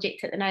amazing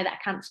project at the now that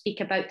I can't speak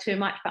about too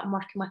much, but I'm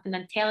working with an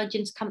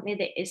intelligence company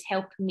that is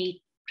helping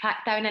me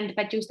track down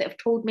individuals that have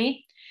told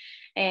me.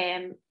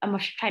 And we're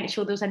trying to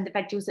show those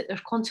individuals that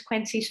there's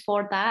consequences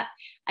for that.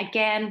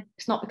 Again,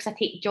 it's not because I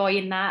take joy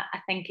in that. I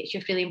think it's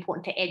just really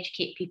important to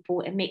educate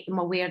people and make them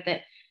aware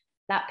that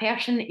that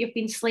person that you've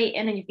been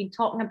slating and you've been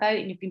talking about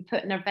and you've been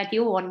putting their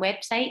video on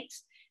websites,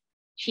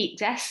 she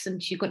exists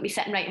and she's going to be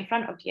sitting right in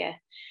front of you.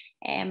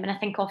 And I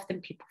think often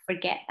people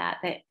forget that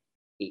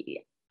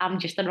I'm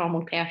just a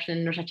normal person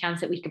and there's a chance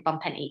that we could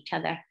bump into each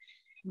other.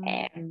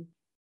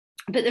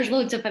 But there's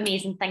loads of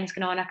amazing things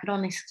going on. I could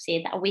only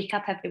say that I wake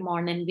up every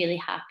morning really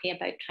happy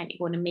about trying to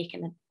go and make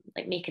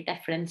a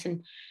difference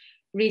and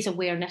raise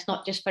awareness,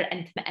 not just for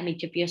intimate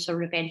image abuse or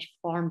revenge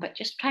porn, but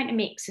just trying to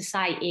make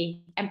society,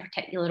 in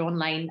particular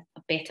online,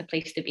 a better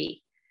place to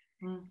be.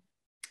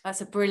 That's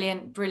a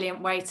brilliant,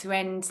 brilliant way to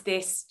end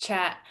this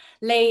chat.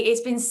 Lee,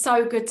 it's been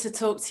so good to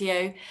talk to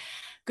you.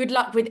 Good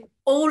luck with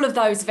all of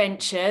those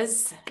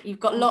ventures. You've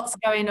got lots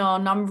going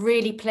on. I'm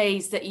really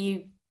pleased that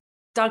you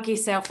dug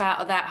yourself out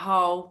of that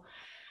hole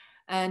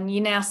and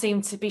you now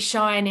seem to be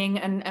shining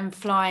and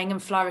flying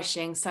and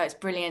flourishing. So it's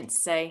brilliant to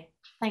see.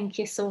 Thank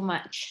you so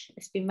much.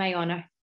 It's been my honour.